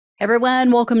Everyone,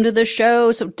 welcome to the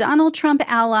show. So, Donald Trump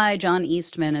ally John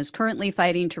Eastman is currently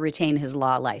fighting to retain his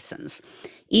law license.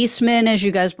 Eastman, as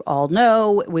you guys all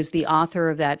know, was the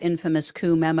author of that infamous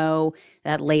coup memo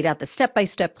that laid out the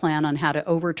step-by-step plan on how to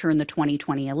overturn the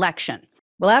 2020 election.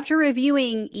 Well, after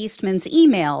reviewing Eastman's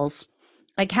emails,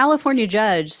 a California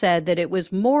judge said that it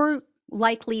was more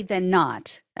likely than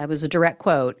not, that was a direct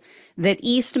quote, that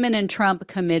Eastman and Trump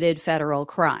committed federal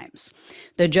crimes.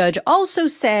 The judge also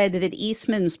said that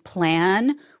Eastman's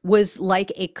plan was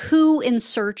like a coup in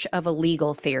search of a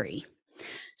legal theory.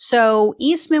 So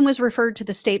Eastman was referred to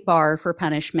the state bar for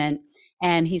punishment,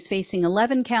 and he's facing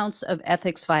 11 counts of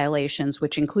ethics violations,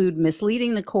 which include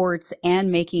misleading the courts and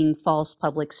making false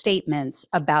public statements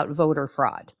about voter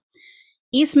fraud.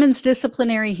 Eastman's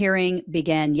disciplinary hearing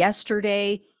began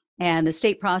yesterday, and the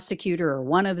state prosecutor, or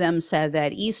one of them, said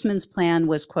that Eastman's plan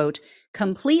was, quote,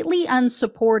 completely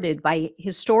unsupported by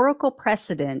historical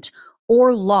precedent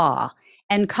or law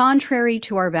and contrary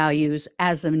to our values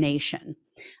as a nation.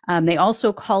 They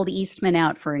also called Eastman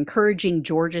out for encouraging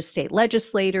Georgia state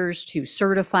legislators to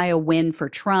certify a win for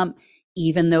Trump,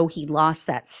 even though he lost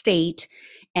that state.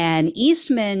 And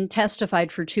Eastman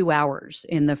testified for 2 hours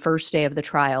in the first day of the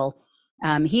trial.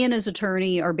 He and his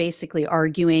attorney are basically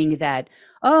arguing that,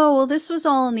 oh, well, this was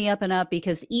all in the up and up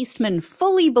because Eastman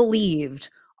fully believed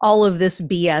all of this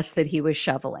BS that he was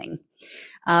shoveling.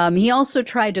 He also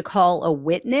tried to call a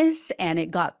witness, and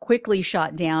it got quickly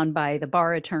shot down by the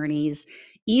bar attorneys.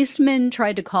 Eastman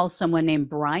tried to call someone named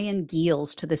Brian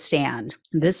Giels to the stand.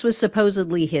 This was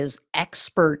supposedly his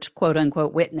expert, quote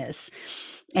unquote, witness.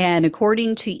 And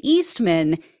according to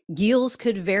Eastman, Giels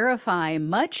could verify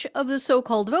much of the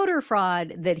so-called voter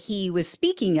fraud that he was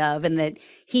speaking of and that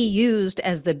he used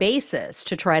as the basis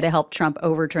to try to help Trump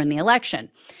overturn the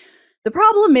election. The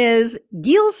problem is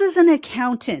Giels is an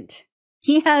accountant.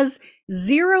 He has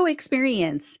zero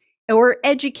experience or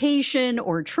education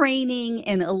or training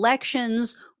in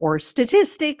elections or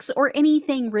statistics or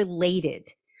anything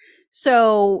related.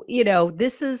 So,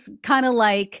 this is kind of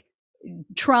like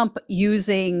Trump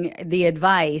using the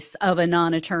advice of a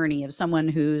non-attorney, of someone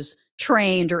who's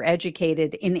trained or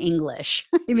educated in English.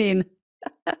 I mean,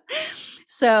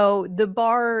 so the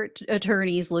bar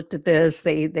attorneys looked at this,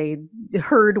 they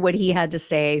heard what he had to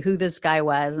say, who this guy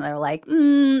was, and they're like,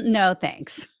 no,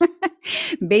 thanks.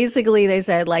 Basically, they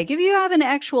said, like, if you have an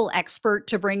actual expert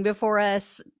to bring before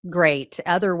us, great.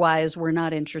 Otherwise, we're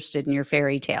not interested in your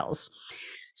fairy tales.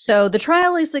 So the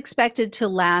trial is expected to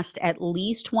last at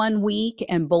least 1 week,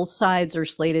 and both sides are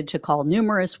slated to call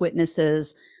numerous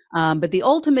witnesses. But the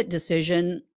ultimate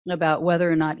decision about whether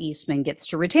or not Eastman gets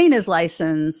to retain his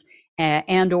license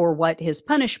and or what his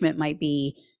punishment might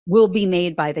be will be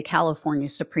made by the California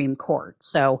Supreme Court.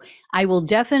 So I will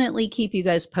definitely keep you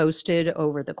guys posted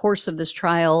over the course of this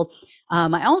trial.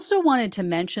 I also wanted to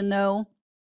mention, though,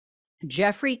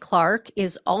 Jeffrey Clark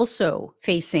is also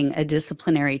facing a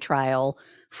disciplinary trial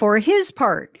for his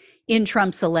part in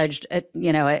Trump's alleged,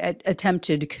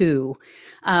 attempted coup.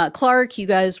 Clark, you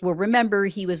guys will remember,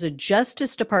 he was a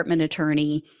Justice Department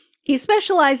attorney. He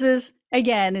specializes,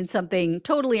 again, in something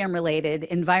totally unrelated,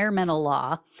 environmental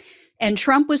law. And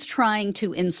Trump was trying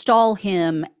to install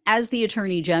him as the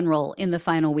attorney general in the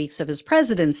final weeks of his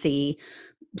presidency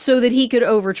so that he could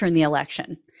overturn the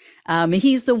election.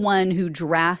 He's the one who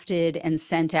drafted and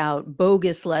sent out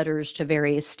bogus letters to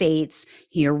various states.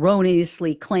 He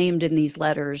erroneously claimed in these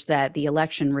letters that the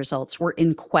election results were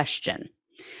in question.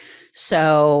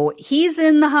 So he's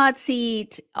in the hot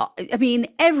seat. I mean,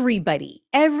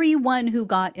 everyone who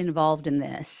got involved in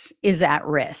this is at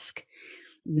risk.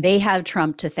 They have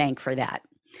Trump to thank for that.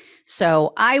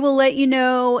 So I will let you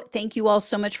know. Thank you all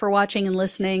so much for watching and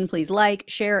listening. Please like,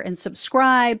 share, and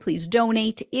subscribe. Please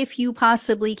donate if you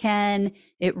possibly can.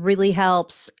 It really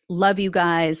helps. Love you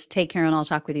guys. Take care, and I'll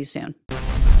talk with you soon.